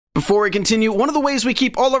Before we continue, one of the ways we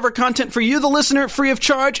keep all of our content for you, the listener, free of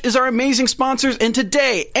charge is our amazing sponsors, and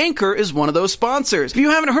today, Anchor is one of those sponsors. If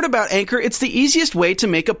you haven't heard about Anchor, it's the easiest way to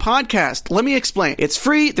make a podcast. Let me explain. It's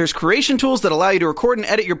free, there's creation tools that allow you to record and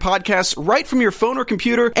edit your podcasts right from your phone or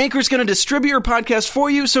computer. Anchor's going to distribute your podcast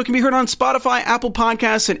for you so it can be heard on Spotify, Apple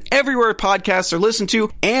Podcasts, and everywhere podcasts are listened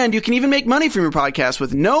to, and you can even make money from your podcast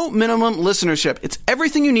with no minimum listenership. It's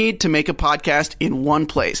everything you need to make a podcast in one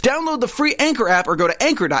place. Download the free Anchor app or go to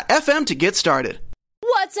anchor.fm to get started.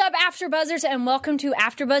 What's up, AfterBuzzers, and welcome to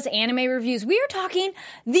AfterBuzz Anime Reviews. We are talking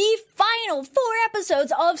the final 4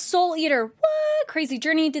 episodes of Soul Eater. What crazy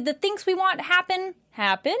journey did the things we want happen?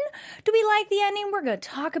 Do we like the ending? We're going to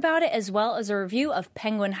talk about it, as well as a review of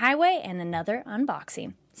Penguin Highway and another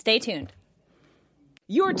unboxing. Stay tuned.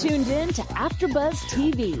 You're tuned in to AfterBuzz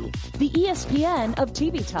TV, the ESPN of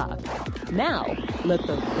TV talk. Now, let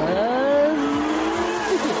the buzz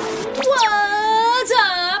begin. What's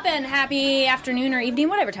up, and happy afternoon or evening,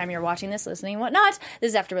 whatever time you're watching this, listening, whatnot.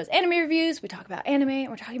 This is AfterBuzz Anime Reviews. We talk about anime, and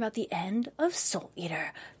we're talking about the end of Soul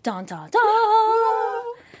Eater. Dun, dun, dun.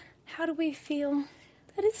 How do we feel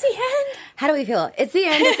that it's the end? How do we feel? It's the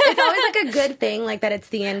end. It's always like a good thing, like that it's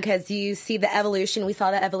the end, because you see the evolution. We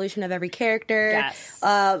saw the evolution of every character. Yes.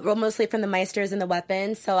 Mostly from the Meisters and the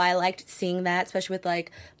weapons. So I liked seeing that, especially with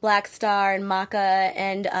like Black Star and Maka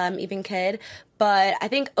and even Kid. But I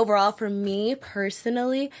think overall, for me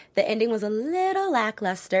personally, the ending was a little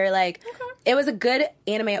lackluster. It was a good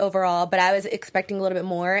anime overall, but I was expecting a little bit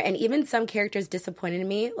more. And even some characters disappointed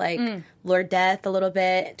me, like Lord Death a little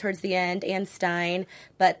bit towards the end, and Stein.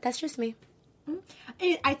 But that's just me.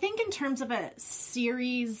 I think in terms of a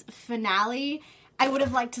series finale, I would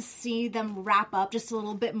have liked to see them wrap up just a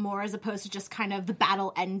little bit more, as opposed to just kind of the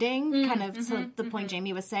battle ending, the point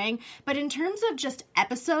Jamie was saying. But in terms of just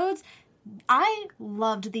episodes, I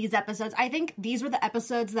loved these episodes. I think these were the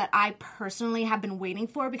episodes that I personally have been waiting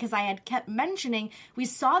for, because I had kept mentioning we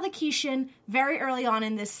saw the Kishin very early on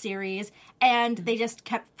in this series, and they just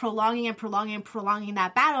kept prolonging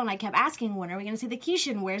that battle, and I kept asking, when are we going to see the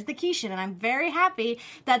Kishin? Where's the Kishin? And I'm very happy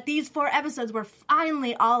that these 4 episodes were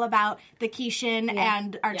finally all about the Kishin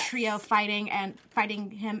and our trio fighting him,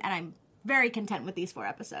 and I'm very content with these 4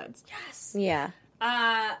 episodes. Yes. Yeah.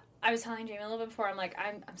 I was telling Jamie a little bit before, I'm like,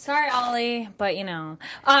 I'm sorry, Ollie, but it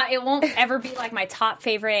won't ever be like my top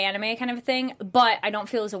favorite anime kind of a thing, but I don't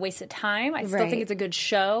feel it's a waste of time. I still think it's a good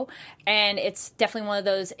show, and it's definitely one of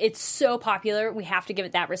those, it's so popular, we have to give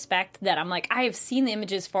it that respect, that I'm like, I have seen the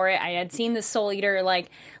images for it. I had seen the Soul Eater,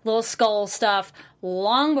 like, little skull stuff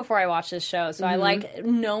long before I watched this show, so I like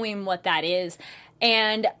knowing what that is,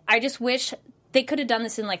 and I just wish they could have done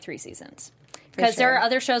this in like 3 seasons. Because there are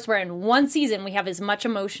other shows where in 1 season we have as much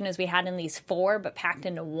emotion as we had in these 4, but packed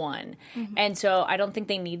into 1. And so I don't think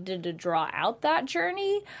they needed to draw out that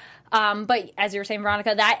journey. But as you were saying,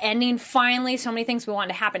 Veronica, that ending, finally, so many things we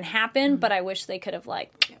wanted to happen, but I wish they could have,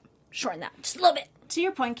 shortened that just a little bit. To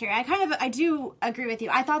your point, Carrie, I do agree with you.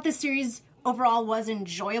 I thought this series overall was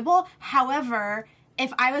enjoyable. However,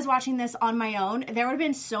 if I was watching this on my own, there would have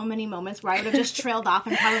been so many moments where I would have just trailed off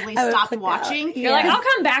and probably stopped watching. You're like, I'll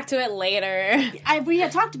come back to it later. We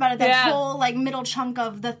had talked about it, that whole middle chunk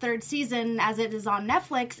of the 3rd season, as it is on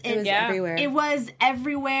Netflix. It was everywhere. It was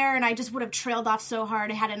everywhere, and I just would have trailed off so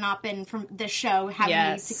hard had it not been from this show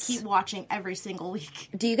having me to keep watching every single week.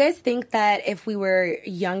 Do you guys think that if we were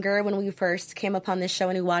younger when we first came upon this show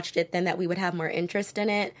and we watched it, then that we would have more interest in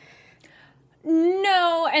it?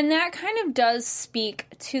 No, and that kind of does speak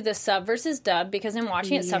to the sub versus dub, because in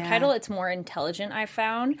watching it subtitle, it's more intelligent, I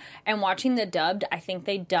found. And watching the dubbed, I think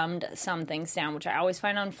they dumbed some things down, which I always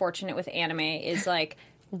find unfortunate with anime, is like,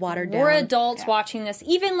 watered down. We're adults watching this.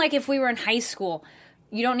 Even like if we were in high school,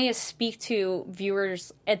 you don't need to speak to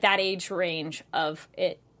viewers at that age range of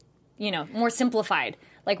it, more simplified.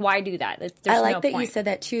 Like, why do that? There's I like no that point. you said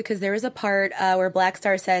that, too, because there was a part where Black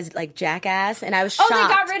Star says, like, jackass, and I was shocked. Oh,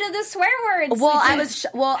 they got rid of the swear words. Well, I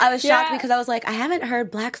was shocked because I was like, I haven't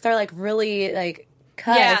heard Black Star, like, really, like,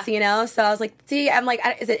 cuss, So I was like, I'm like,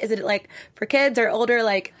 is it like, for kids or older,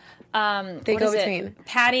 like, they go between?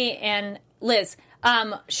 Patty and Liz.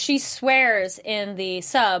 She swears in the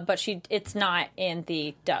sub, but it's not in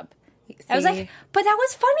the dub. I was like, but that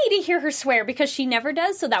was funny to hear her swear, because she never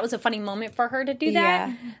does, so that was a funny moment for her to do that.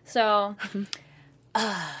 Yeah. So,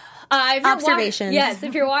 observations.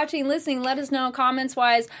 If you're watching, listening, let us know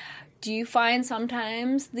comments-wise. Do you find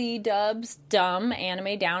sometimes the dubs dumb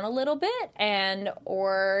anime down a little bit?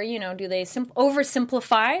 Or do they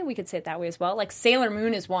oversimplify? We could say it that way as well. Like Sailor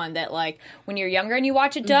Moon is one that, like, when you're younger and you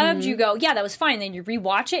watch it dubbed, you go, yeah, that was fine. Then you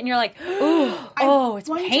rewatch it and you're like, it's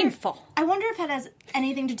painful. I wonder if it has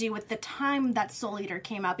anything to do with the time that Soul Eater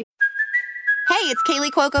came out. Hey, it's Kaylee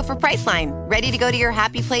Cuoco for Priceline. Ready to go to your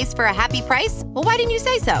happy place for a happy price? Well, why didn't you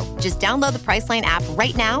say so? Just download the Priceline app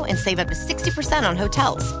right now and save up to 60% on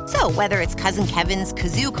hotels. So whether it's Cousin Kevin's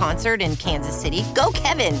Kazoo Concert in Kansas City, go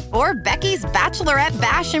Kevin, or Becky's Bachelorette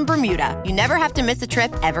Bash in Bermuda, you never have to miss a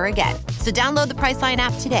trip ever again. So download the Priceline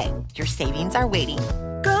app today. Your savings are waiting.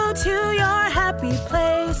 Go to your happy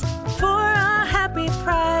place for a happy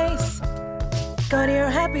price. Go to your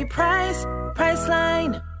happy price,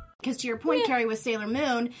 Priceline. Because to your point, Carrie, with Sailor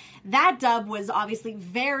Moon, that dub was obviously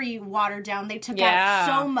very watered down. They took out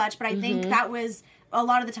so much, but I think that was a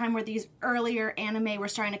lot of the time where these earlier anime were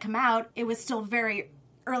starting to come out. It was still very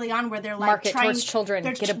early on where they're like Market towards children,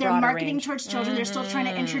 get a broader they're marketing range. towards children. They're still trying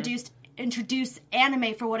to introduce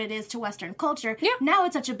anime for what it is to Western culture. Yeah. Now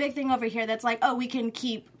it's such a big thing over here that's like, oh, we can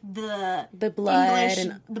keep the blood English,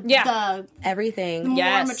 and the everything.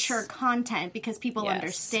 more mature content because people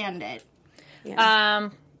understand it.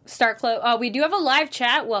 We do have a live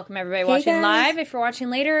chat. Welcome everybody watching live. If you're watching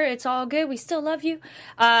later, it's all good. We still love you.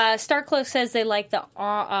 Starclose says they like the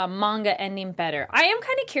manga ending better. I am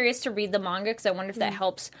kind of curious to read the manga because I wonder if that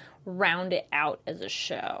helps round it out as a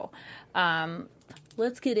show.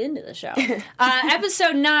 Let's get into the show.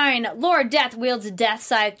 Episode 9, Lord Death wields a death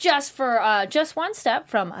scythe just one step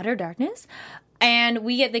from utter darkness. And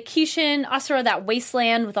we get the Kishin Asura, that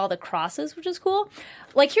wasteland with all the crosses, which is cool.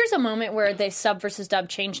 Like, here's a moment where they sub versus dub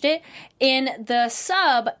changed it. In the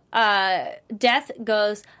sub, Death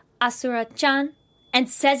goes, Asura-chan, and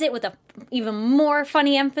says it with a even more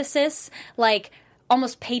funny emphasis, like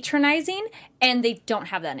almost patronizing, and they don't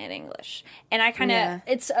have that in English. And I kind of,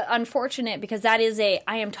 it's unfortunate because that is I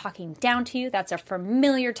am talking down to you. That's a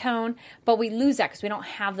familiar tone, but we lose that because we don't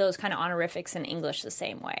have those kind of honorifics in English the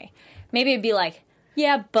same way. Maybe it'd be like,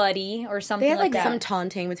 yeah, buddy, or something like that. They had some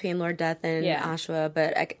taunting between Lord Death and Ashua,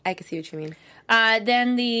 but I can see what you mean.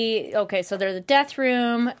 Then so they're the Death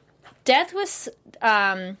Room. Death was,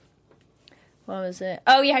 what was it?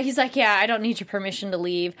 Oh, yeah, he's like, I don't need your permission to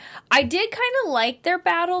leave. I did kind of like their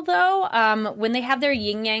battle, though. When they have their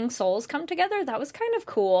yin-yang souls come together, that was kind of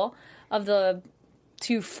cool, of the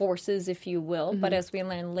two forces, if you will. But as we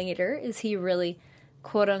learn later, is he really,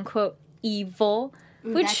 quote-unquote, evil?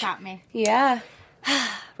 Ooh, that got me. Yeah.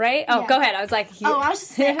 Right? Oh, go ahead. I was like... I was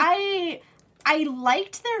just saying, I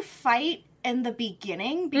liked their fight in the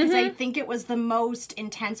beginning because I think it was the most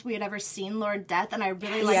intense we had ever seen Lord Death, and I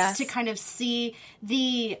really liked to kind of see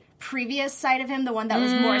the previous side of him, the one that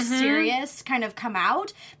was more serious, kind of come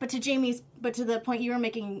out. But to the point you were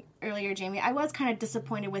making earlier, Jamie, I was kind of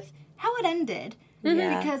disappointed with how it ended.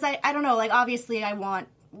 Because I don't know, like, obviously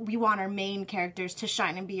we want our main characters to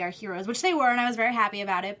shine and be our heroes, which they were, and I was very happy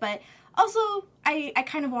about it, but also I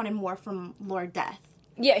kind of wanted more from Lord Death.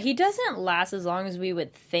 Yeah, he doesn't last as long as we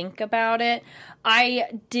would think about it.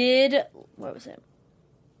 What was it?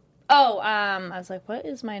 Oh, I was like, what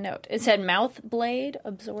is my note? It said mouth blade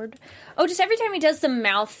absorbed. Oh, just every time he does the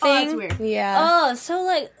mouth thing. Oh, that's weird. Yeah. Oh, so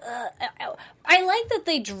like, I like that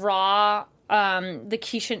they draw the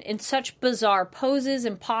Kishin in such bizarre poses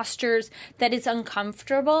and postures that it's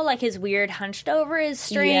uncomfortable. Like his weird hunched over is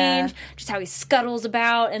strange. Just how he scuttles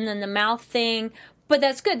about, and then the mouth thing. But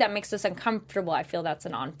that's good. That makes us uncomfortable. I feel that's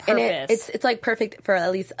an on purpose. And it's like perfect for at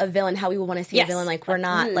least a villain, how we would want to see a villain. Like, we're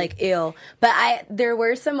not like ill. But there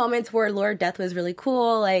were some moments where Lord Death was really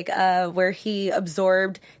cool, like where he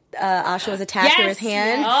absorbed Ashua's attack through his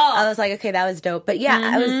hand. I was like, okay, that was dope. But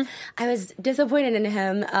yeah, I was disappointed in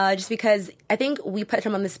him just because I think we put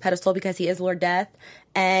him on this pedestal because he is Lord Death,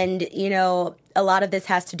 and you know, a lot of this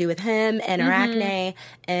has to do with him and Arachne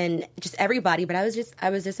and just everybody. But I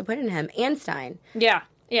was disappointed in him and Stein. Yeah.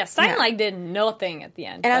 Stein like did nothing at the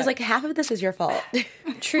end. And I was like, half of this is your fault.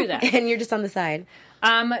 True that. And you're just on the side.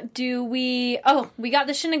 We got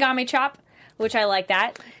the Shinigami chop, which I like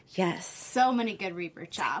that. Yes. So many good Reaper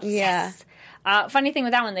chops. Yeah. Yes. Funny thing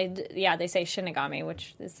with that one, they say Shinigami,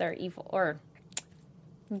 which is their evil or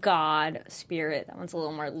God spirit. That one's a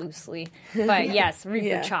little more loosely, but yes,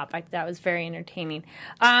 Reaper chop. That was very entertaining.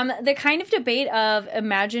 The kind of debate of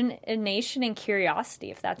imagination and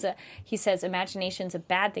curiosity. He says imagination's a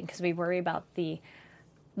bad thing because we worry about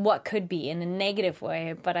what could be in a negative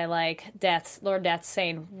way, but I like Lord Death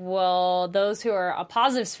saying, well, those who are a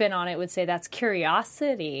positive spin on it would say that's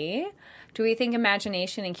curiosity. Do we think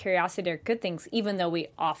imagination and curiosity are good things, even though we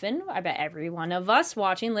often, I bet every one of us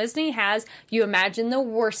watching, listening, you imagine the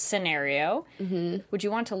worst scenario. Would you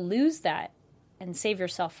want to lose that and save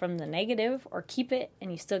yourself from the negative, or keep it and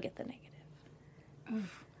you still get the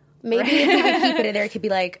negative? Maybe if we would keep it there, it could be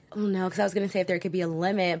like, oh no, because I was going to say if there could be a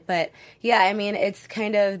limit. But yeah, I mean, it's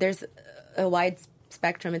kind of, there's a wide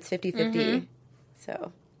spectrum. It's 50-50.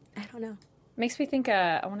 So, I don't know. Makes me think,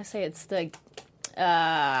 I want to say it's the,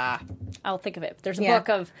 I'll think of it. There's a book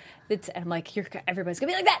of, and I'm like, everybody's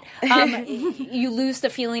going to be like that. You lose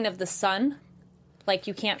the feeling of the sun. Like,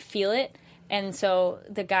 you can't feel it. And so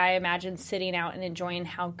the guy imagines sitting out and enjoying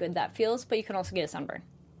how good that feels, but you can also get a sunburn.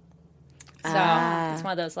 So it's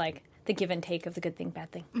one of those, like, the give and take of the good thing,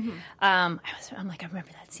 bad thing. Mm-hmm. I'm like, I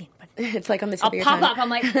remember that scene. But it's like on the tip I'll of your pop tongue. up. I'm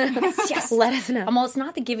like, yes. Let us know. It's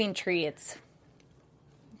not the giving tree. It's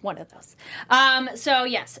one of those. So,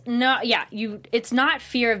 yes. It's not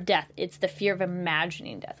fear of death. It's the fear of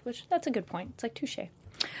imagining death, which that's a good point. It's like touche.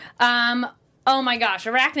 Oh, my gosh.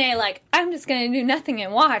 Arachne, like, I'm just going to do nothing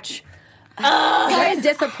and watch. What a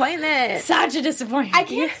disappointment. Such a disappointment. I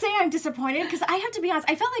can't say I'm disappointed because I have to be honest.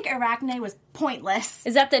 I felt like Arachne was pointless.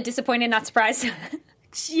 Is that the disappointed, not surprised?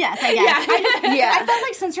 Yes, I guess. I felt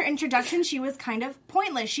like since her introduction, she was kind of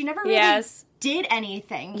pointless. She never really did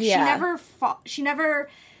anything. Yeah. She never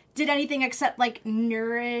did anything except, like,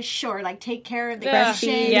 nourish or, like, take care of the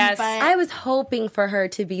patient. Yes. But I was hoping for her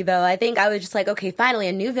to be, though. I think I was just like, okay, finally,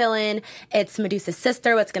 a new villain. It's Medusa's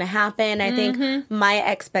sister. What's going to happen? I think my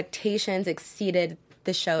expectations exceeded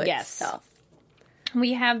the show itself.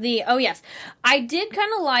 We have I did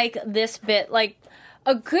kind of like this bit. Like,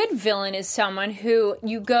 a good villain is someone who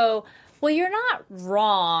you go, well, you're not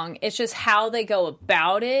wrong. It's just how they go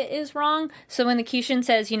about it is wrong. So when the Kishin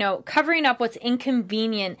says, covering up what's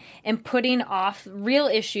inconvenient and putting off real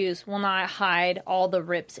issues will not hide all the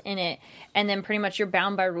rips in it. And then pretty much you're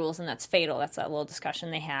bound by rules, and that's fatal. That's that little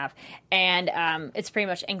discussion they have. And it's pretty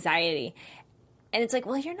much anxiety. And it's like,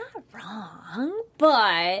 well, you're not wrong.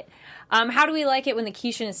 But how do we like it when the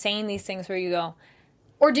Kishin is saying these things where you go,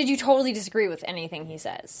 or did you totally disagree with anything he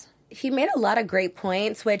says? He made a lot of great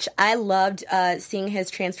points, which I loved seeing his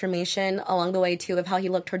transformation along the way, too, of how he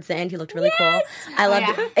looked towards the end. He looked really cool. I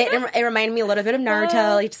loved it. It reminded me a little bit of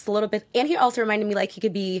Naruto, like just a little bit. And he also reminded me like he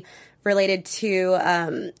could be related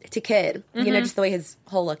to Kid, just the way his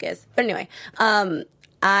whole look is. But anyway,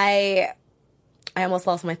 I almost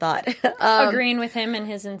lost my thought. Agreeing with him and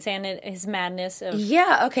his insanity, his madness.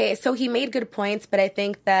 Yeah, okay. So he made good points, but I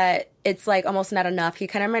think that it's like almost not enough. He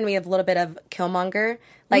kind of reminded me of a little bit of Killmonger.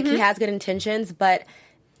 Like he has good intentions, but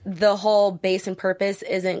the whole base and purpose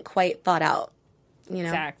isn't quite thought out.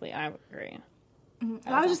 Exactly, I would agree.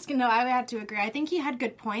 I was just I would have to agree. I think he had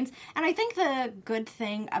good points, and I think the good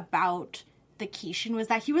thing about the Kishin was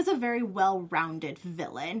that he was a very well-rounded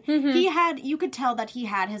villain. You could tell that he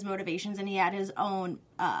had his motivations and he had his own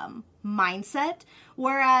mindset,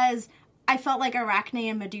 whereas I felt like Arachne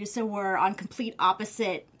and Medusa were on complete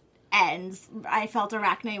opposite ends. I felt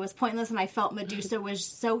Arachne was pointless, and I felt Medusa was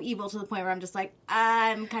so evil to the point where I'm just like,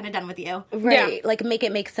 I'm kind of done with you. Right, like make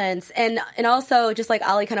it make sense. And also, just like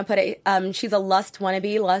Ollie kind of put it, she's a Lust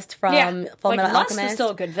wannabe, Lust from Full Metal Alchemist. Lust is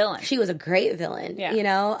still a good villain. She was a great villain,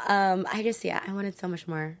 I wanted so much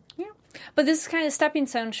more. Yeah. But this is kind of a stepping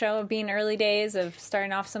stone show of being early days, of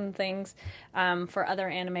starting off some things for other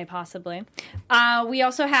anime possibly. We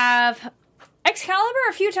also have Excalibur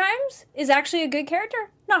a few times is actually a good character.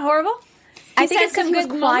 Not horrible. I think it's because he was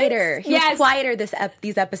quieter. He was quieter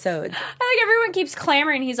these episodes. I think everyone keeps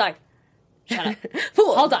clamoring. He's like, shut up.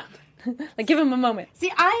 Fool. Hold on. Like, give him a moment. See,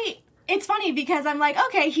 it's funny because I'm like,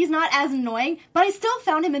 okay, he's not as annoying, but I still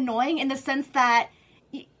found him annoying in the sense that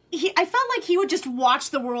I felt like he would just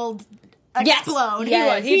watch the world explode.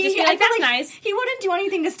 Yes, he would. He'd just be like, that's nice. He wouldn't do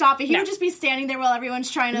anything to stop it. He would just be standing there while everyone's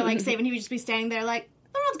trying to, like, save, and he would just be standing there like,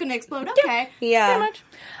 the world's going to explode. Okay. Yeah. Pretty much.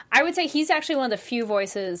 I would say he's actually one of the few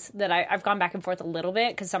voices that I've gone back and forth a little bit,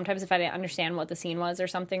 because sometimes if I didn't understand what the scene was or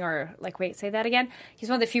something, or like, wait, say that again, he's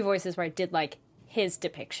one of the few voices where I did like his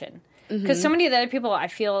depiction. Because so many of the other people, I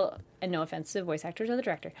feel, and no offense to the voice actors or the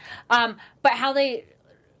director, but how they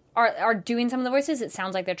are doing some of the voices, it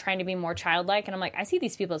sounds like they're trying to be more childlike, and I'm like, I see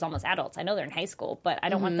these people as almost adults. I know they're in high school, but I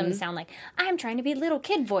don't want them to sound like, I'm trying to be little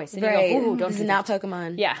kid voice. And you go, ooh, don't this do is not that.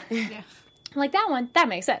 Pokemon. Yeah. Like that one, that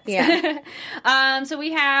makes sense. Yeah. So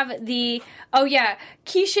we have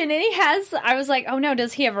Kishin, and he has, I was like, oh no,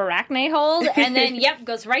 does he have Arachne hold? And then,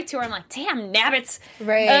 goes right to her. I'm like, damn, nabbits.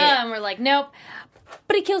 Right. And we're like, nope.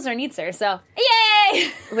 But he kills her and eats her, so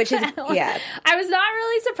yay! Which is, yeah. I was not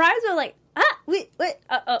really surprised, but like, wait,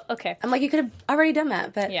 okay. I'm like, you could have already done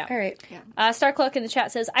that, but yeah. All right. Yeah. Starcloak in the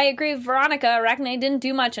chat says, I agree with Veronica. Arachne didn't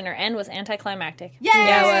do much, and her end was anticlimactic. Yay!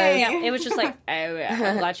 Yeah, it was just like, I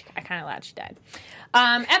kind of glad she died.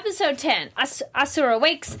 Episode 10, Asura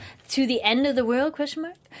wakes to the end of the world, question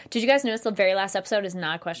mark. Did you guys notice the very last episode is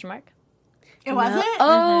not a question mark? It wasn't?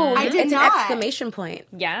 Oh, I did it's not. an exclamation point.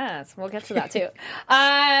 Yes, we'll get to that too.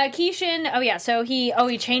 Kishin, so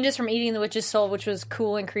he changes from eating the witch's soul, which was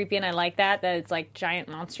cool and creepy, and I like that it's like giant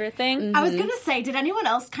monster thing. I was going to say, did anyone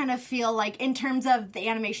else kind of feel like, in terms of the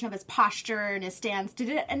animation of his posture and his stance, did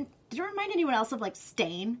it remind anyone else of like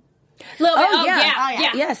Stain? Little bit. Oh, yeah. Oh,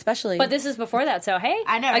 yeah. Yeah, especially. But this is before that, so hey,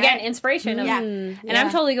 I know, again, right? inspiration of, Yeah. and I'm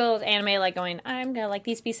totally good with anime, like going, I'm gonna like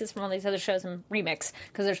these pieces from all these other shows and remix,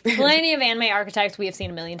 because there's plenty of anime archetypes we have seen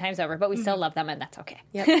a million times over, but we still love them, and that's okay.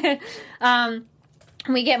 Yep.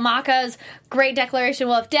 We get Maka's great declaration,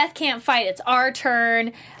 well, if death can't fight, it's our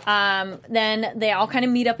turn. Then they all kind of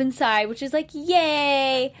meet up inside, which is like,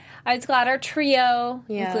 yay! I was glad our trio,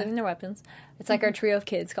 including their weapons, it's like our trio of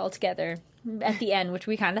kids all together at the end, which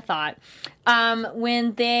we kind of thought.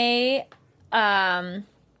 When they... so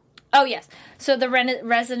the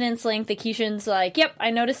Resonance Link, the Kishin's like, yep, I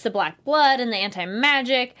noticed the black blood and the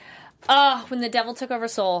anti-magic. Oh, when the devil took over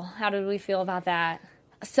Soul, how did we feel about that?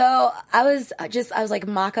 So I was like,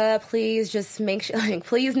 Maka, please just make sure, like,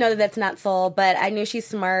 please know that that's not Soul. But I knew she's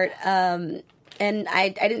smart, and I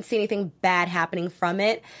didn't see anything bad happening from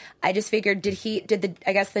it. I just figured,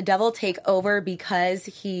 the devil take over because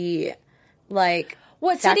he, like,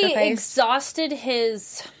 Did he exhausted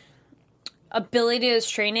his ability to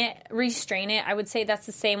restrain it? I would say that's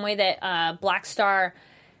the same way that Black Star,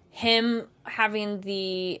 him having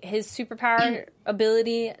his superpower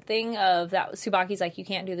ability thing of that, Tsubaki's like, you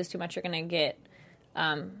can't do this too much, you're gonna get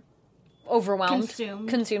overwhelmed,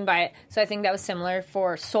 consumed by it. So I think that was similar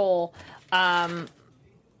for Soul. And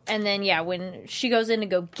then when she goes in to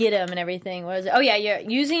go get him and everything, you're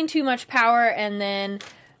using too much power, and then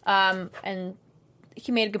and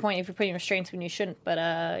he made a good point, if you're putting restraints when you shouldn't, but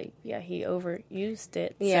he overused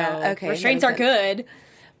it. Yeah, so okay. Restraints are good,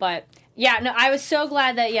 but I was so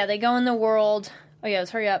glad that they go in the world. Oh yeah,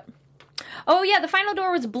 let's hurry up. Oh yeah, the final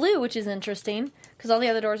door was blue, which is interesting because all the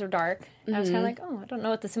other doors were dark. And I was kind of like, I don't know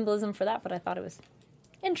what the symbolism for that, but I thought it was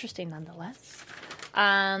interesting nonetheless.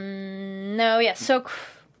 Corona.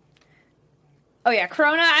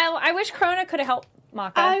 I wish Corona could have helped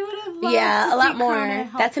Maka. I would have loved to a lot see more. Corona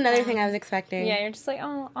help That's another them. thing I was expecting. Yeah, you're just like,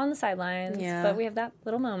 on the sidelines. Yeah. But we have that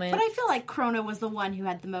little moment. But I feel like Corona was the one who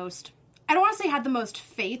had the most, I don't want to say had the most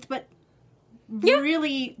faith, but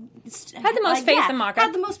really had the most faith in Maka.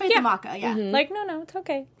 Had the most faith in Maka, yeah. Like, no, it's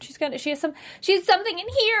okay. She has something in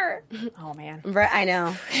here. Oh man. Right, I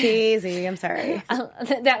know. Cheesy. I'm sorry. We'll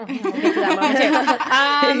get to that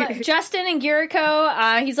moment too. Justin and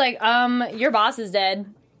Giriko, he's like, your boss is dead.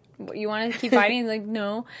 You want to keep fighting? He's like,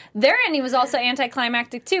 no. Their ending was also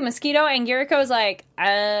anticlimactic too. Mosquito and Giriko was like,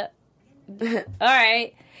 all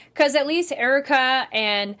right. Because at least Erica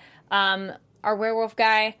and our werewolf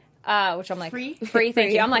guy, which I'm like, Free,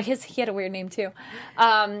 thank you. I'm like, he had a weird name too.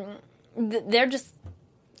 They're just,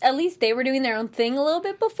 at least they were doing their own thing a little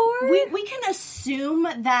bit before. We can assume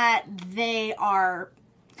that they are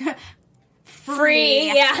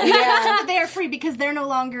free. Yeah. They are free because they're no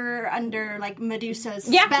longer under like Medusa's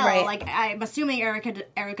spell. Right. Like, I'm assuming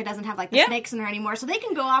Erica doesn't have like the snakes in her anymore, so they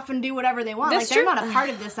can go off and do whatever they want. That's they're true. not a part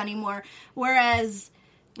of this anymore. Whereas,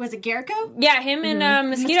 was it Giriko? Yeah, him and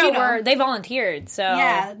Mosquito they volunteered. So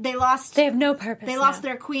yeah, they have no purpose. They lost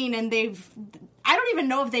their queen, and I don't even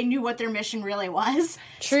know if they knew what their mission really was.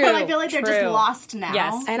 True. So I feel like they're just lost now.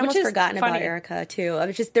 Yes. I had almost forgotten about Erica too. I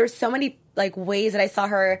was just, there were so many like ways that I saw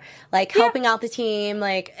her like helping out the team,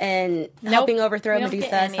 like, and helping overthrow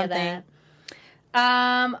Medusa. Something.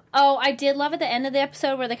 I did love at the end of the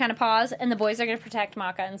episode where they kind of pause and the boys are going to protect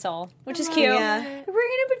Maka and Soul, which is cute. Yeah. We're going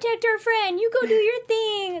to protect our friend. You go do your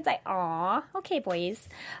thing. It's like, aw, okay, boys.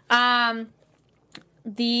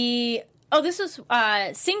 This was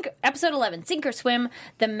episode 11, Sink or Swim,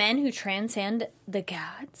 the men who transcend the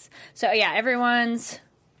gods. So everyone's...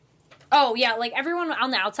 like everyone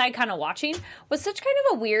on the outside kind of watching was such kind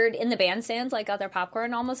of a weird, in the bandstands, like got their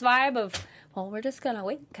popcorn almost vibe of, well, we're just going to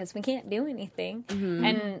wait because we can't do anything. Mm-hmm.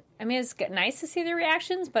 And I mean, it's nice to see their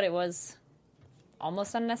reactions, but it was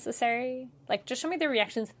almost unnecessary. Like, just show me their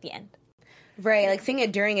reactions at the end. Right, like seeing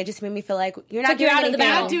it during it just made me feel like you're not doing out anything. Of the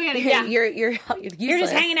battle. You're not doing anything. You're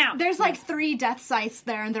just hanging out. There's like 3 death sites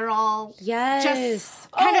there, and they're all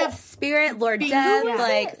just kind of Spirit, Lord Death,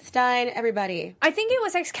 like Stein, everybody. I think it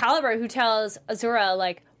was Excalibur who tells Azura,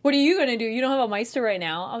 like, what are you going to do? You don't have a Meister right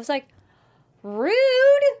now. I was like, rude.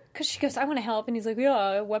 Because she goes, I want to help. And he's like,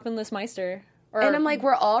 yeah, weaponless Meister. And I'm like,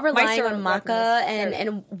 we're all relying Meister on Maka,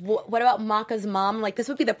 and what about Maka's mom? Like, this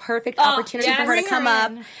would be the perfect opportunity for her to come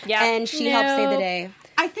up, and she helps save the day.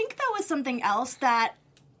 I think that was something else that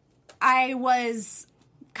I was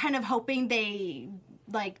kind of hoping they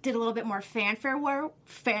like did a little bit more fanfare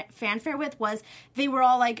with was they were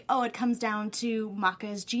all like, oh, it comes down to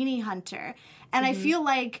Maka's genie hunter. And I feel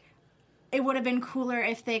like it would have been cooler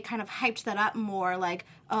if they kind of hyped that up more, like,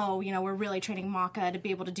 oh, you know, we're really training Maka to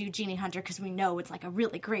be able to do genie hunter because we know it's like a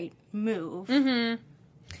really great move.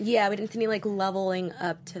 Yeah, we didn't see any like leveling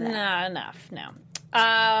up to that. Not enough, no.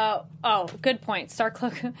 Good point.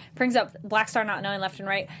 Starcloak brings up Black Star not knowing left and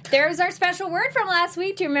right. There's our special word from last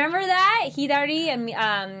week. Do you remember that? Hidari and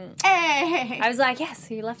Hey. I was like, yes,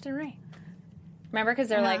 you left and right. Remember? Because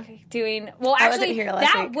they're like doing. Well, actually, wasn't here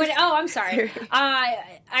last that week. would. Oh, I'm sorry.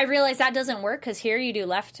 I realized that doesn't work because here you do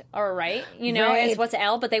left or right. You know, Right. it's what's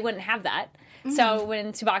L, but they wouldn't have that. So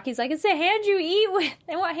when Tsubaki's like, it's the hand you eat with,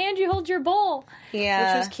 and what hand you hold your bowl.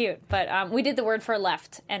 Yeah. Which was cute. But we did the word for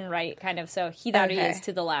left and right, kind of. So Hidari Okay. is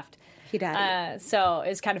to the left. Hidari. So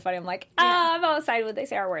it's kind of funny. I'm like, I'm all excited when they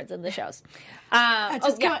say our words in the shows. I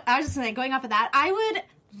was just saying, going off of that, I would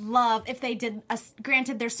love if they did,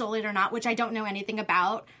 granted they're Soul Eater not, which I don't know anything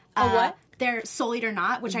about. What? They're Soul Eater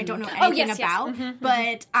not, which I don't know anything about.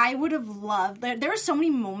 But I would have loved, there were so many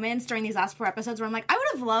moments during these last 4 episodes where I'm like, I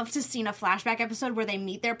would have loved to seen a flashback episode where they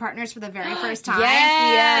meet their partners for the very first time.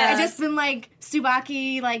 Yes. It's just been like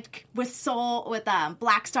Tsubaki, like with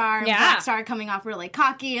Black Star, and Yeah. Black Star coming off really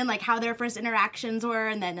cocky, and like how their first interactions were,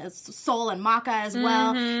 and then Soul and Maka as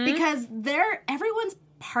well, because everyone's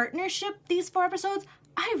partnership these 4 episodes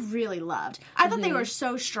I really loved. I thought they were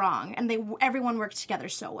so strong, and everyone worked together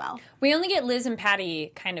so well. We only get Liz and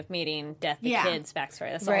Patty kind of meeting Death the Kid's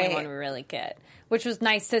backstory. That's the only one we really get, which was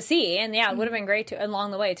nice to see. And yeah, it would have been great to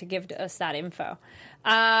along the way to give us that info.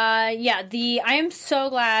 I am so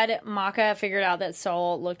glad Maka figured out that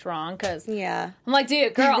Soul looked wrong because Yeah. I'm like,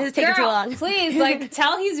 dude, girl, This is taking too long. please, like,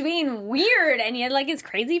 tell he's being weird, and he had like his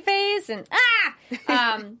crazy face and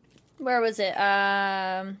where was it?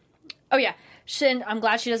 Oh yeah. I'm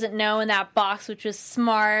glad she doesn't know in that box, which was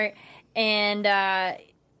smart. And I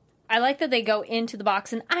like that they go into the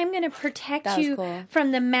box and I'm going to protect you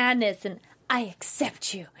from the madness and I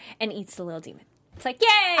accept you, and eats the little demon. It's like, yay!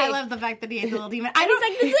 I love the fact that he ate the little demon.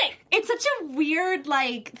 It's such a weird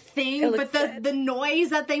like thing, but the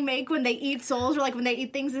noise that they make when they eat souls or like when they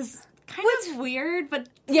eat things is kind of weird, but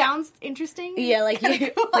sounds interesting. Yeah, like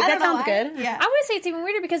that sounds good. Yeah. I would say it's even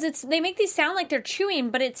weirder because they make these sound like they're chewing,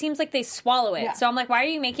 but it seems like they swallow it. Yeah. So I'm like, why are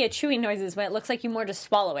you making chewing noises when it looks like you more just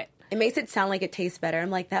swallow it? It makes it sound like it tastes better. I'm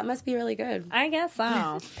like, that must be really good. I guess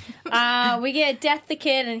so. We get Death the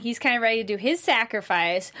Kid, and he's kind of ready to do his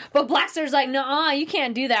sacrifice. But Blackstar's like, no, you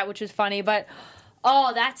can't do that, which is funny. But,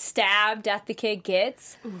 that stab Death the Kid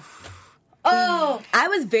gets. Oh, I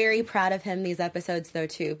was very proud of him these episodes though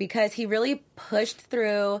too, because he really pushed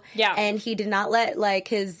through, and he did not let like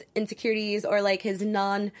his insecurities or like his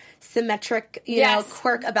non-symmetric, you know,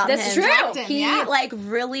 quirk about That's him. That's true. He like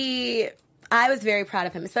really, I was very proud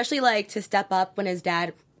of him, especially like to step up when his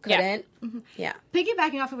dad couldn't. Yeah.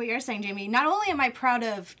 Piggybacking off of what you're saying, Jamie, not only am I proud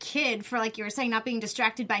of Kid for, like you were saying, not being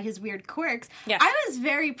distracted by his weird quirks, I was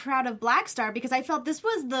very proud of Blackstar because I felt this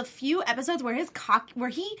was the few episodes where his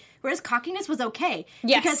cockiness was okay.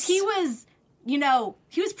 Yes. Because he was,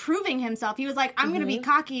 he was proving himself. He was like, I'm going to be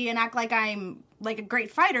cocky and act like I'm like a great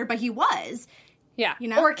fighter, but he was. Yeah.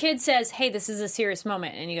 Or Kid says, hey, this is a serious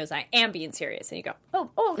moment. And he goes, I am being serious. And you go,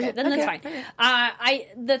 oh okay. Then that's fine. Okay.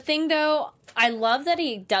 The thing, though, I love that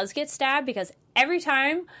he does get stabbed because every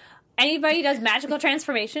time anybody does magical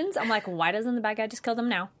transformations, I'm like, why doesn't the bad guy just kill them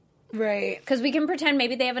now? Right. Because we can pretend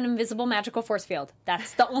maybe they have an invisible magical force field.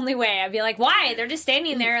 That's the only way. I'd be like, why? They're just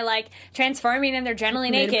standing there, like, transforming and they're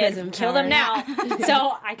generally naked. Kill them now.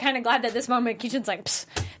 So I'm kind of glad that this moment, Kishin's like, psst,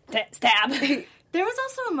 stab. There was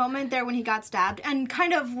also a moment there when he got stabbed, and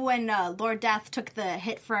kind of when Lord Death took the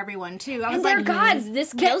hit for everyone, too. I was like, gods,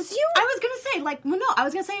 this kills you? I was going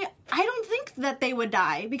to say, I don't think that they would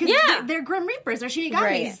die, because they're Grim Reapers, they're Shinigamis.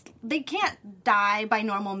 Right. They can't die by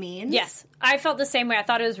normal means. Yes. I felt the same way. I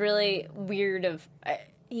thought it was really weird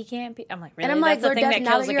he can't be. I'm like, really? And I'm like, that's Lord the thing Death, that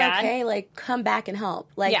now kills that a you're god? okay, like, come back and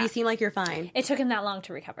help. Like, you seem like you're fine. It took him that long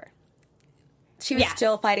to recover. She was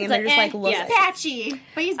still fighting, and they're just like, look. He's patchy,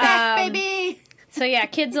 but he's back, baby. So yeah,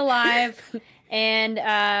 Kid's alive, and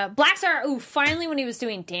Blackstar. Finally, when he was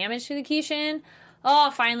doing damage to the Kishin,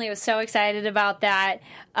 finally, I was so excited about that.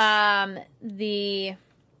 Death.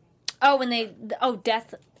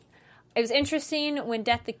 It was interesting when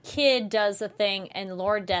Death the Kid does the thing, and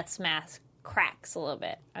Lord Death's mask cracks a little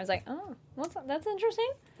bit. I was like, that's interesting.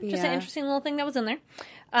 Just an interesting little thing that was in there.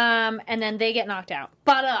 And then they get knocked out.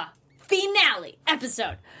 But finale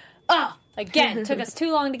episode. Again, it took us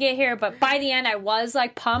too long to get here, but by the end I was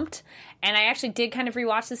like pumped, and I actually did kind of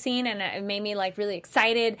rewatch the scene, and it made me like really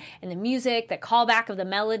excited, and the music, the callback of the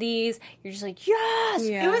melodies, you're just like, yes!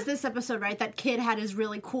 It was this episode, right? That kid had his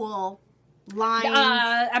really cool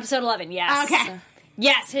lines. Episode 11, yes. Okay.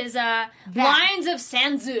 Yes, his lines of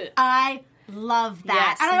Sanzu. I love that.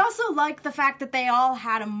 Yes. And I also like the fact that they all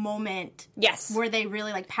had a moment Yes. where they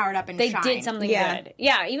really like powered up and They shined. did something Yeah. good.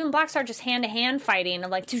 Yeah, even Blackstar just hand-to-hand fighting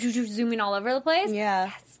of like zooming all over the place. Yeah.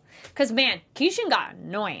 Yes. Because, man, Kishin got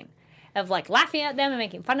annoying of like laughing at them and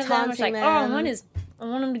making fun of them. It's like, Taunting I them.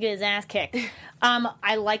 want him to get his ass kicked.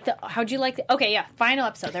 I like how'd you like the, okay, yeah, final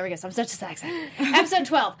episode. There we go. So I'm such a sex. Episode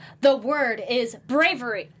 12. The word is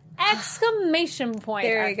bravery. Exclamation point.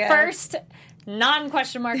 There Our we go. First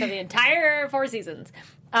non-question mark of the entire 4 seasons.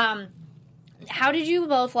 How did you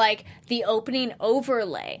both like the opening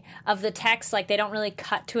overlay of the text? Like, they don't really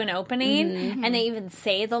cut to an opening, and they even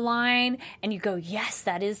say the line, and you go, yes,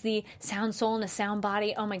 that is the sound soul and the sound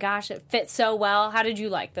body. Oh my gosh, it fits so well. How did you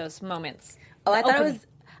like those moments? Oh, I thought Opening. it was.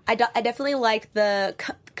 I definitely liked the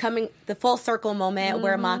the full circle moment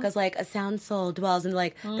where Maka's like, a sound soul dwells, and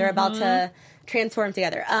like they're about to transform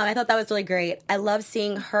together. I thought that was really great. I love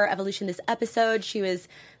seeing her evolution this episode. She was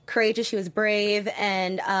courageous, she was brave,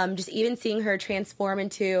 and just even seeing her transform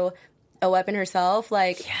into a weapon herself,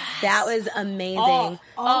 like that was amazing.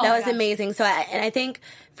 That was amazing. So, I think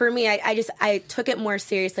for me, I took it more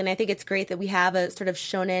seriously, and I think it's great that we have a sort of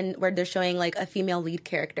shonen where they're showing like a female lead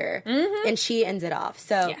character, and she ends it off.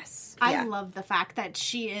 So Yes. I love the fact that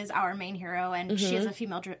she is our main hero, and she is a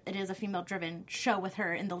female. It is a female-driven show with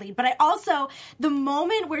her in the lead. But I also, the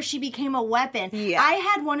moment where she became a weapon, I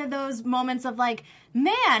had one of those moments of like,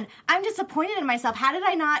 man, I'm disappointed in myself. How did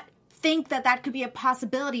I not think that could be a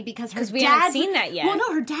possibility? Because her we haven't dad's seen that yet. Well,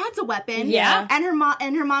 no, her dad's a weapon. Yeah. and her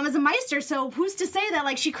mom is a Meister. So who's to say that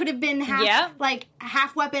like she could have been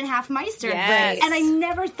half weapon, half Meister? Yes. And I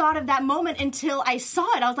never thought of that moment until I saw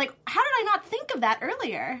it. I was like, how did I not think of that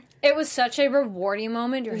earlier? It was such a rewarding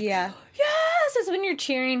moment. You're like, yeah. yes, it's when you're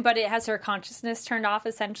cheering, but it has her consciousness turned off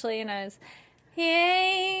essentially, and I was,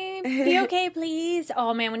 yay, be okay, please.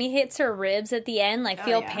 Oh man, when he hits her ribs at the end, like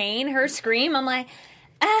feel pain, her scream, I'm like,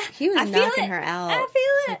 He was I feel knocking it. her out. I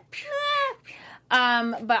feel it.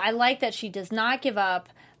 But I like that she does not give up.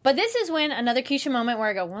 But this is when another Keisha moment where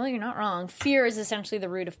I go, well, you're not wrong. Fear is essentially the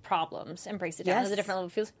root of problems. Embrace it down to the different level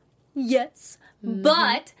of feels. Yes.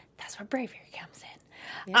 But that's where bravery comes in.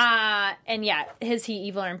 And yeah, is he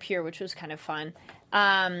evil or impure, which was kind of fun.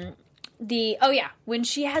 When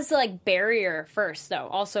she has the like barrier first though,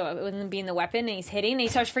 also with him being the weapon and he's hitting and he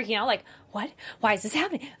starts freaking out like, what? Why is this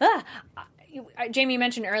happening? Jamie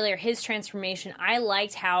mentioned earlier his transformation. I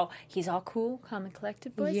liked how he's all cool, calm and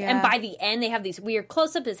collected voice. Yeah. And by the end they have these weird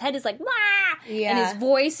close-ups. His head is like, wah! Yeah. And his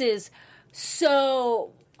voice is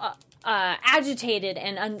so agitated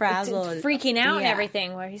and Frazzled. freaking out and Yeah.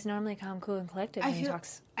 everything, where he's normally calm, cool, and collected when he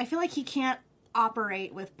talks. I feel like he can't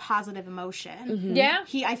operate with positive emotion. Yeah?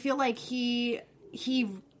 I feel like he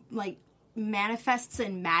like manifests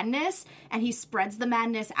in madness, and he spreads the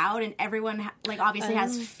madness out, and everyone like obviously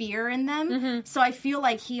has fear in them. So I feel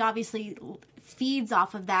like he obviously feeds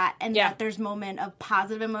off of that, and that there's moment of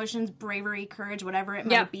positive emotions, bravery, courage, whatever it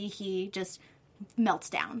might be. He just melts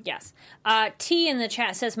down. Yes. T in the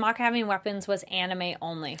chat says Maka having weapons was anime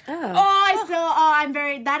only. I'm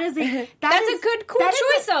very. That is a cool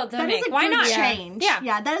choice though to make. Why not? Change.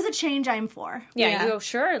 Yeah, that is a change I'm for. Yeah, you go,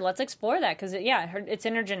 sure, let's explore that, because it's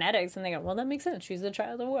in her genetics, and they go, well, that makes sense. She's the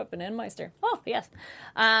child of a weapon and Meister. Oh, yes.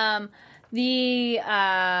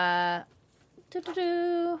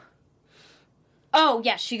 Oh,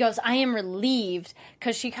 yes, she goes, I am relieved,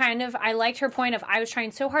 because I liked her point of, I was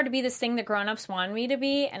trying so hard to be this thing the grown-ups want me to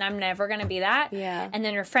be, and I'm never going to be that. Yeah. And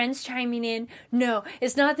then her friends chiming in, no,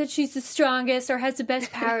 it's not that she's the strongest or has the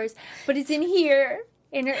best powers, but it's in here.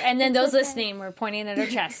 And then those listening were pointing at her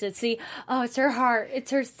chest. It's it's her heart,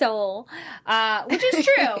 it's her soul, which is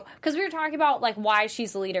true, because we were talking about like why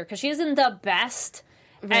she's the leader, because she isn't the best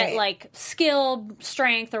at like skill,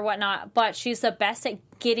 strength, or whatnot, but she's the best at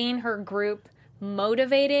getting her group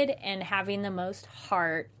motivated and having the most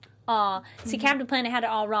heart. Aw, see, Captain Planet had it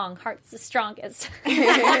all wrong. Heart's the strongest. And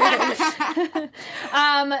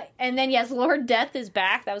then, yes, Lord Death is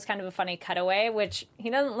back. That was kind of a funny cutaway, which he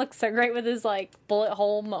doesn't look so great with his, like, bullet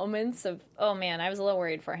hole moments of, oh, man, I was a little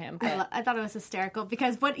worried for him. But I thought it was hysterical,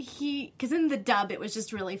 because because in the dub, it was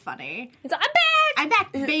just really funny. he's like, I'm back! I'm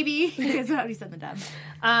back, baby! That's what he said in the dub.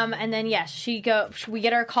 And then, yes, we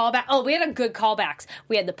get our callback. Oh, we had a good callbacks.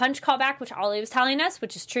 We had the punch callback, which Ollie was telling us,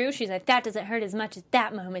 which is true. She's like, that doesn't hurt as much as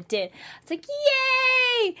that moment did. It's like,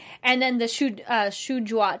 yay! And then the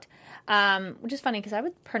Shujuat which is funny because I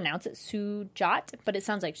would pronounce it Sujat, but it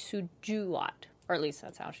sounds like Sujuat, or at least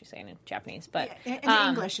that's how she's saying it in Japanese. But in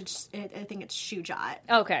English, I think it's Shujat.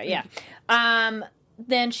 Okay, yeah.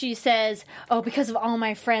 Then she says, "Oh, because of all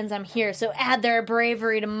my friends, I'm here. So add their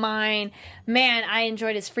bravery to mine." Man, I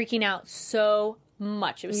enjoyed his freaking out so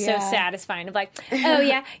much. It was so satisfying. Of like, oh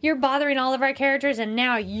yeah, you're bothering all of our characters, and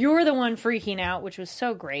now you're the one freaking out, which was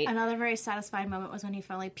so great. Another very satisfying moment was when he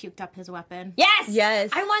finally puked up his weapon. Yes.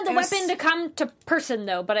 I want the weapon to come to person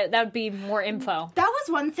though, but that would be more info. That was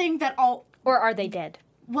one thing that Or are they dead?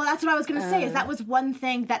 Well, that's what I was going to say, is that was one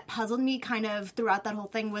thing that puzzled me kind of throughout that whole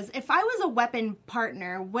thing, was if I was a weapon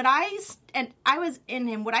partner, and I was in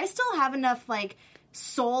him, would I still have enough, like,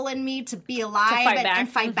 soul in me to be alive and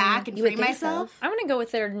fight back and free myself? So. I'm going to go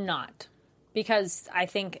with they're not, because I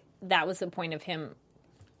think that was the point of him,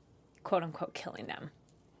 quote-unquote, killing them,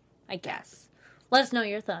 I guess. Let us know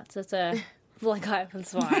your thoughts. It's a... Like, I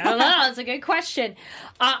don't know. It's a good question.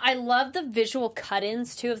 I love the visual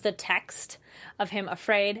cut-ins, too, of the text of him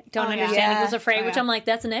afraid. Don't understand. He was afraid, which I'm like,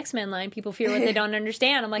 that's an X-Men line. People fear what they don't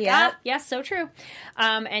understand. I'm like, yes, so true.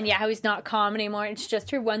 And how he's not calm anymore. It's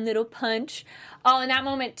just her one little punch. Oh, in that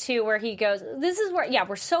moment, too, where he goes, this is where,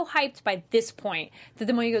 we're so hyped by this point that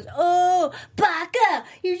the moment he goes, oh, Baka,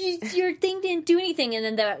 your thing didn't do anything. And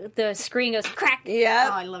then the screen goes, crack. Yeah.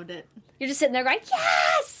 Oh, I loved it. You're just sitting there going,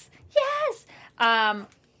 yes! Yes!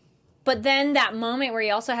 But then that moment where he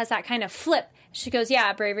also has that kind of flip, she goes,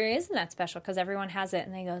 yeah, bravery isn't that special because everyone has it.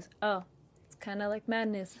 And then he goes, oh, it's kind of like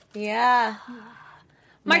madness. Yeah.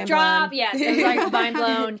 Mic drop. Yes. It was like mind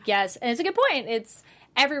blown. Yes. And it's a good point. It's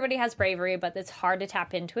everybody has bravery, but it's hard to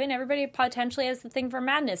tap into it. And everybody potentially has the thing for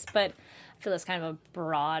madness. But I feel that's kind of a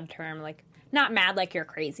broad term. Like, not mad like you're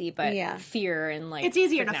crazy, but fear and like... It's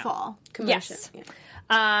easier to fall. Commotion. Yes. Yeah.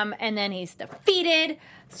 And then he's defeated.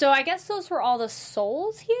 So I guess those were all the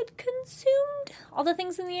souls he had consumed? All the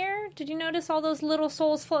things in the air? Did you notice all those little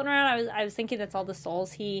souls floating around? I was thinking that's all the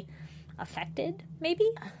souls he affected, maybe?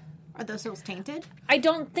 Are those souls tainted? I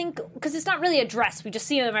don't think... Because it's not really addressed. We just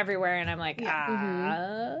see them everywhere, and I'm like,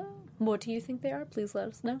 what do you think they are? Please let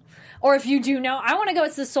us know. Or if you do know, I want to go,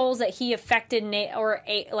 it's the souls that he affected or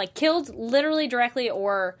killed literally directly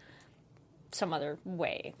or some other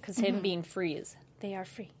way. Because him being free is... They are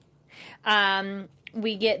free.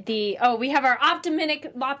 We get we have our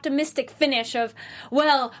optimistic finish of,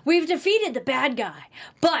 well, we've defeated the bad guy,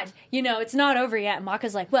 but, it's not over yet. And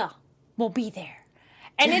Maka's like, well, we'll be there.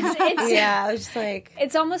 And it's I was just like...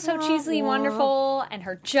 It's almost so cheesily wonderful, and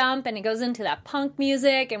her jump, and it goes into that punk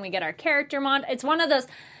music, and we get our character mod. It's one of those...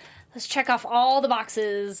 Let's check off all the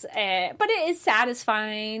boxes, but it is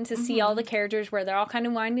satisfying to see all the characters where they're all kind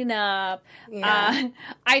of winding up. Yeah.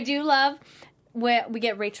 I do love... We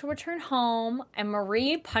get Rachel return home, and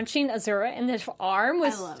Marie punching Azura in the arm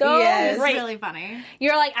was so great. It's really funny.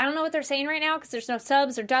 You're like, I don't know what they're saying right now because there's no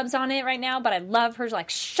subs or dubs on it right now, but I love her. Like,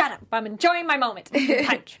 shut up, I'm enjoying my moment.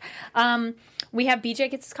 Punch. We have BJ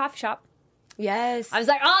gets his coffee shop. Yes. I was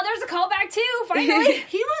like, oh, there's a callback too. Finally,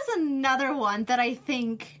 he was another one that I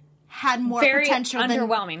think had more potential.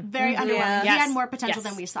 Underwhelming. Very underwhelming. Yes. He had more potential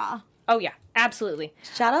than we saw. Oh, yeah, absolutely.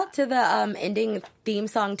 Shout out to the ending theme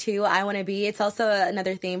song, too, I Wanna Be. It's also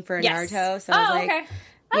another theme for Naruto. So I was like,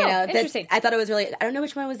 okay. Interesting. I thought it was really... I don't know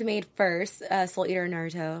which one was made first, Soul Eater or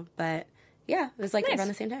Naruto, but yeah, it was like around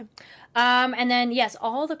the same time. And then, yes,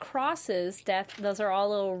 all the crosses, those are all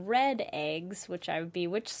little red eggs, which I would be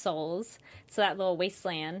which souls. So that little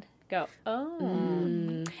wasteland. Go,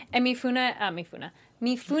 And Mifune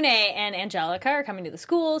and Angelica are coming to the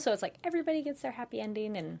school, so it's like everybody gets their happy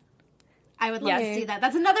ending and... I would love to see that.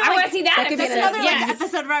 That's another. I want to see that. That's another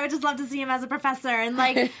episode where I would just love to see him as a professor. And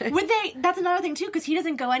like, would they? That's another thing too, because he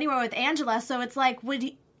doesn't go anywhere with Angela. So it's like, would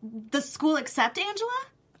the school accept Angela?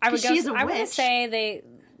 I would go. I would say they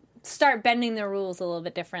start bending the rules a little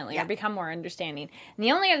bit differently or become more understanding. And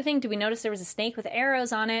the only other thing, did we notice there was a snake with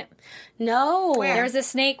arrows on it? No. Where? There's a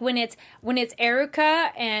snake when it's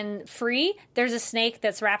Eruka and Free. There's a snake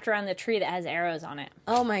that's wrapped around the tree that has arrows on it.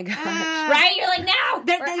 Oh my god! Right? You're like, no,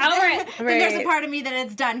 we're over it. Then there's a part of me that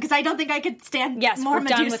it's done because I don't think I could stand more we're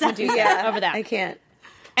Medusa. Done with Medusa. Over that. I can't.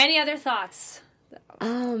 Any other thoughts?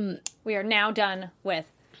 We are now done with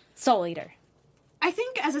Soul Eater. I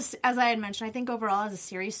think, as I had mentioned, I think overall as a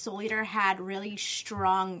series, Soul Eater had really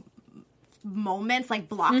strong moments, like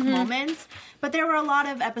block moments. But there were a lot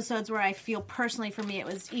of episodes where I feel personally, for me, it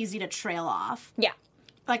was easy to trail off. Yeah.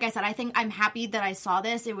 Like I said, I think I'm happy that I saw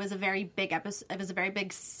this. It was a very big episode. It was a very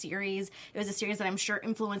big series. It was a series that I'm sure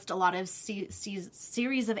influenced a lot of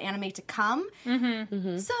series of anime to come.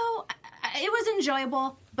 So it was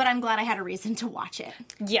enjoyable, but I'm glad I had a reason to watch it.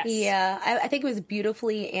 Yes. Yeah, I think it was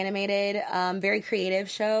beautifully animated, very creative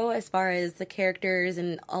show as far as the characters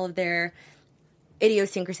and all of their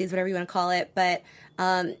idiosyncrasies, whatever you want to call it. But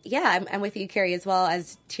yeah, I'm with you, Carrie, as well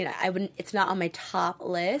as Tina. It's not on my top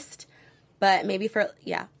list, but maybe it's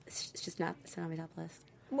not on my top list.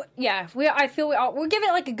 Yeah, I feel we'll give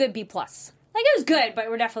it like a good B+. Like, it was good, but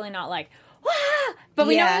we're definitely not like, wah! But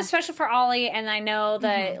we know it was special for Ollie, and I know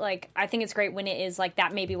that, like, I think it's great when it is, like,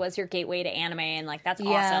 that maybe was your gateway to anime, and, like, that's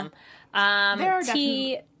awesome.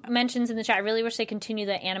 T mentions in the chat, I really wish they continue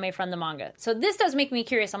the anime from the manga. So this does make me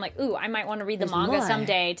curious. I'm like, ooh, I might want to read the manga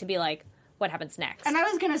someday to be like, what happens next? And I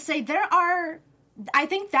was going to say, I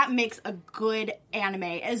think that makes a good anime,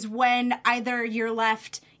 is when either you're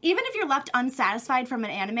left, even if you're left unsatisfied from an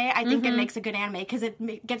anime, I think it makes a good anime, because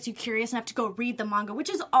it gets you curious enough to go read the manga, which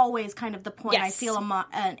is always kind of the point I feel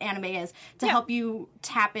an anime is, to help you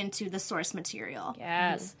tap into the source material.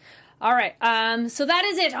 Yes. All right, so that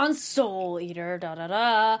is it on Soul Eater,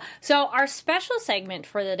 So our special segment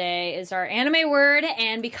for the day is our anime word,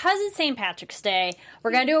 and because it's St. Patrick's Day, we're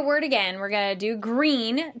going to do a word again. We're going to do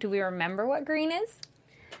green. Do we remember what green is?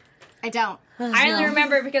 I don't. I only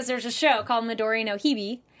remember it because there's a show called Midori no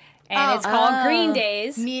Hibi, and it's called Green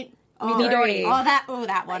Days. Midori.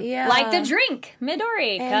 That one. Yeah. Like the drink,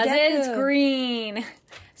 Midori, because it's green.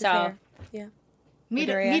 So... Yeah.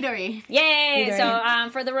 Midori. Yay! Midori. So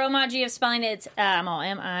for the Romaji of spelling, it's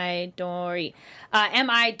M-I-Dori.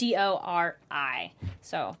 M-I-D-O-R-I.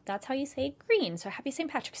 So that's how you say green. So happy St.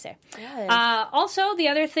 Patrick's Day. Yes. Also, the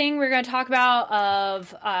other thing we're going to talk about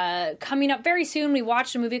of coming up very soon, we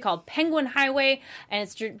watched a movie called Penguin Highway, and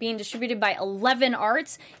it's being distributed by 11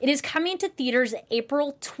 Arts. It is coming to theaters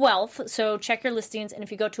April 12th, so check your listings, and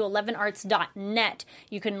if you go to 11arts.net,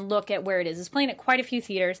 you can look at where it is. It's playing at quite a few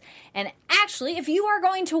theaters, and actually, if you are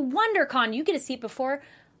going to WonderCon, you get a seat before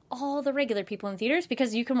all the regular people in theaters,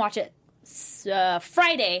 because you can watch it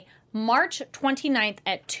Friday, March 29th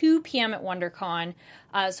at 2 p.m. at WonderCon.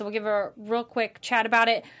 So we'll give a real quick chat about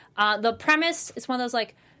it. The premise is one of those,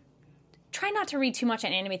 like, try not to read too much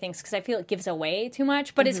on anime things because I feel it gives away too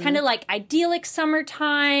much, but it's kind of like idyllic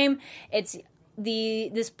summertime. It's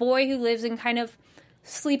this boy who lives in kind of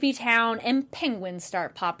sleepy town, and penguins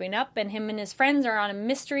start popping up, and him and his friends are on a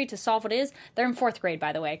mystery to solve what it is. They're in 4th grade,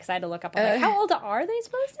 by the way, because I had to look up. I'm like, how old are they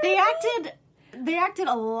supposed to be? They acted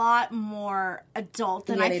a lot more adult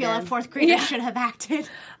than I feel a 4th grader should have acted.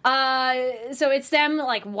 So it's them,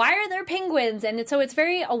 like, why are there penguins? And it's a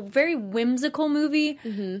very whimsical movie.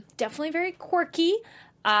 Definitely very quirky.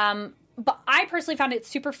 But I personally found it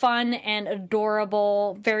super fun and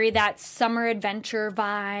adorable. Very that summer adventure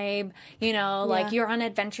vibe. You know, like you're on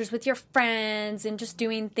adventures with your friends and just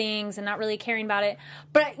doing things and not really caring about it.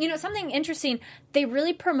 But, you know, something interesting, they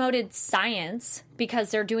really promoted science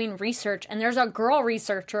because they're doing research. And there's a girl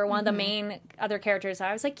researcher, one of the main other characters.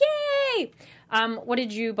 I was like, yay! What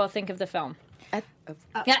did you both think of the film?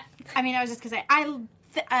 Yeah. I mean, I was just going to say,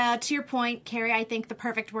 to your point, Carrie, I think the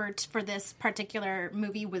perfect word for this particular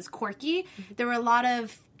movie was quirky. There were a lot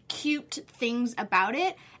of cute things about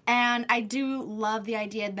it, and I do love the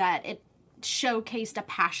idea that it showcased a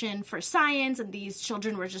passion for science, and these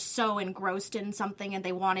children were just so engrossed in something, and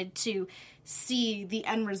they wanted to see the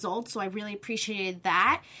end result, so I really appreciated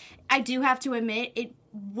that. I do have to admit, it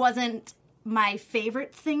wasn't my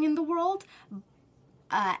favorite thing in the world,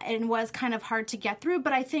 and was kind of hard to get through,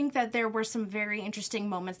 but I think that there were some very interesting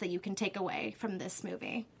moments that you can take away from this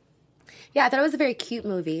movie. Yeah, I thought it was a very cute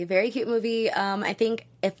movie. Very cute movie. I think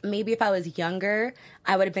if I was younger,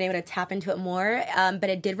 I would have been able to tap into it more, but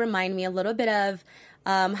it did remind me a little bit of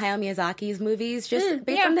Hayao Miyazaki's movies, just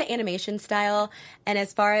based on the animation style, and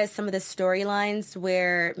as far as some of the storylines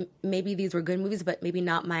where maybe these were good movies, but maybe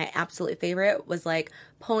not my absolute favorite, was like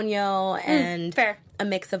Ponyo and a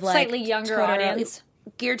mix of like slightly younger audience.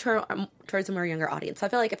 Geared towards a more younger audience. So I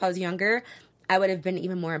feel like if I was younger, I would have been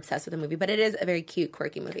even more obsessed with the movie. But it is a very cute,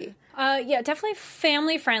 quirky movie. Yeah, definitely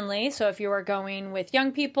family friendly. So if you are going with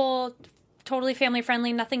young people, totally family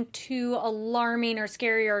friendly. Nothing too alarming or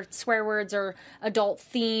scary or swear words or adult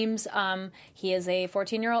themes. He is a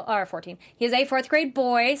 14-year-old, or 14. He is a 4th grade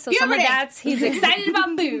boy. So some of that's, he's excited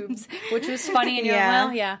about boobs, which was funny. And you're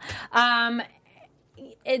like, well,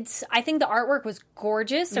 I think the artwork was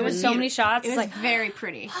gorgeous. There was so many shots. It was like very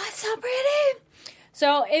pretty. Oh, it's so pretty.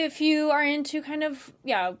 So if you are into kind of,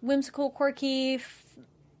 whimsical, quirky,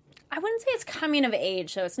 I wouldn't say it's coming of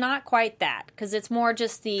age, so it's not quite that, because it's more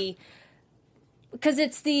just because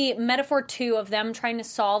it's the metaphor, too, of them trying to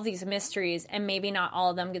solve these mysteries, and maybe not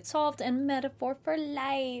all of them get solved, and metaphor for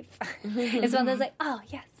life. It's one of those like, oh,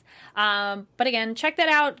 yes. But again, check that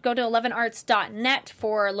out. Go to 11arts.net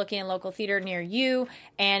for looking at local theater near you.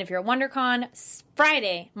 And if you're at WonderCon,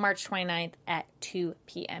 Friday, March 29th at 2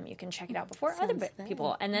 p.m. You can check it out before other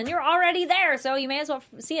people. And then you're already there, so you may as well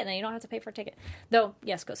see it, and then you don't have to pay for a ticket. Though,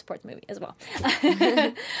 yes, go support the movie as well.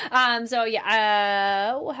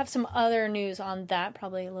 We'll have some other news on that,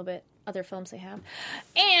 probably a little bit other films they have.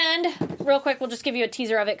 And real quick, we'll just give you a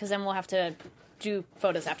teaser of it, because then we'll have to do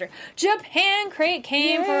photos after. Japan Crate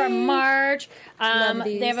came for March.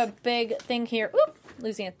 They have a big thing here. Oop,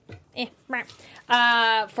 losing it.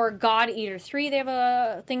 For God Eater 3, they have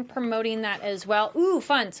a thing promoting that as well. Ooh,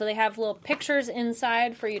 fun. So they have little pictures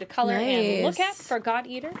inside for you to color and look at for God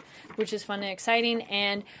Eater, which is fun and exciting.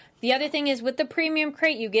 And the other thing is with the premium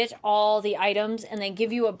crate, you get all the items and they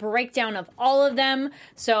give you a breakdown of all of them.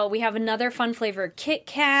 So we have another fun flavor Kit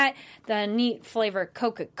Kat, the neat flavor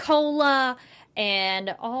Coca-Cola,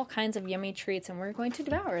 and all kinds of yummy treats, and we're going to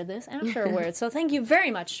devour this afterwards. So thank you very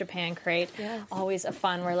much, Japan Crate. Yes. Always a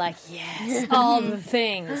fun. We're like, yes, all the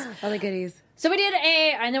things. All the goodies. So we did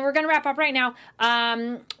and then we're going to wrap up right now.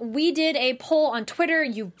 We did a poll on Twitter.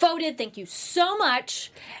 You voted. Thank you so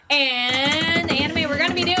much. And the anime we're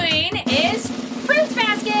going to be doing is Fruits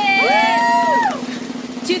Basket! Woo!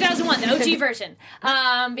 2001, the OG version,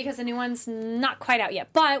 because the new one's not quite out yet.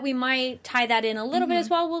 But we might tie that in a little bit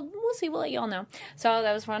as well. We'll see. We'll let you all know. So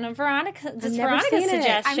that was one of Veronica's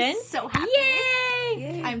suggestion. I'm so happy.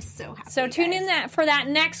 Yay! I'm so happy. So tune in for that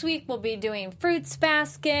next week. We'll be doing Fruits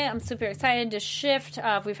Basket. I'm super excited to shift.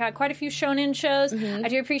 We've had quite a few shonen shows. I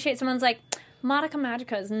do appreciate someone's like, Madoka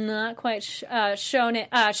Magica is not quite shoujo. And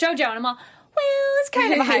I'm all, well, it's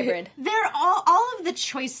kind of a hybrid. They're all of the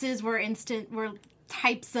choices were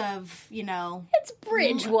types of, it's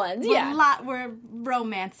bridge ones, we're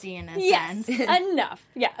romancy in a sense. Enough,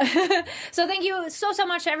 yeah. So thank you so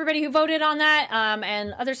much to everybody who voted on that,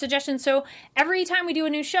 and other suggestions. So every time we do a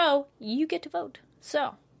new show, you get to vote.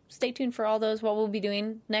 So stay tuned for all those, what we'll be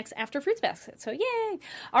doing next after Fruits Basket. So yay!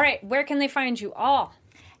 All right, where can they find you all?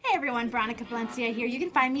 Hey everyone, Veronica Valencia here. You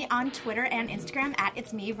can find me on Twitter and Instagram at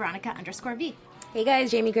it's me, Veronica_V. Hey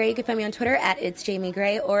guys, Jamie Gray. You can find me on Twitter at It's Jamie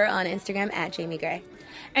Gray or on Instagram at Jamie Gray.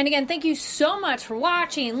 And again, thank you so much for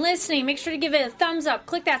watching, listening. Make sure to give it a thumbs up.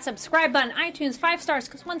 Click that subscribe button. iTunes, 5 stars,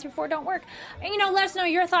 because 1 through 4 don't work. And, let us know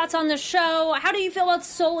your thoughts on the show. How do you feel about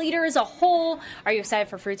Soul Eater as a whole? Are you excited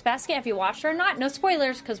for Fruits Basket? Have you watched it or not? No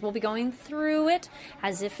spoilers, because we'll be going through it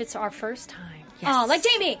as if it's our first time. Yes. Oh, like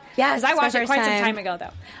Jamie. Yes, because I watched it quite some time ago, though.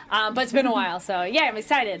 But it's been a while, so yeah, I'm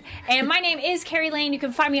excited. And my name is Carrie Lane. You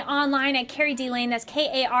can find me online at Carrie D Lane. That's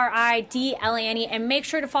KARIDLANE. And make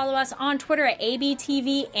sure to follow us on Twitter at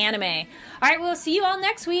ABTV Anime. All right, we'll see you all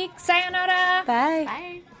next week. Sayonara. Bye.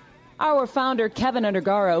 Bye. Our founder, Kevin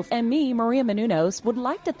Undergaro, and me, Maria Menounos, would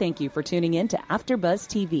like to thank you for tuning in to AfterBuzz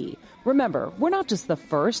TV. Remember, we're not just the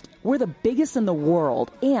first, we're the biggest in the world,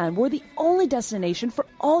 and we're the only destination for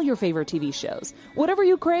all your favorite TV shows. Whatever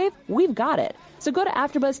you crave, we've got it. So go to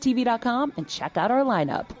AfterBuzzTV.com and check out our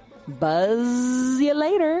lineup. Buzz you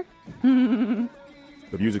later. The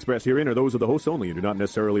views expressed herein are those of the hosts only and do not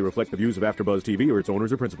necessarily reflect the views of AfterBuzz TV or its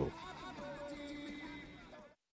owners or principals.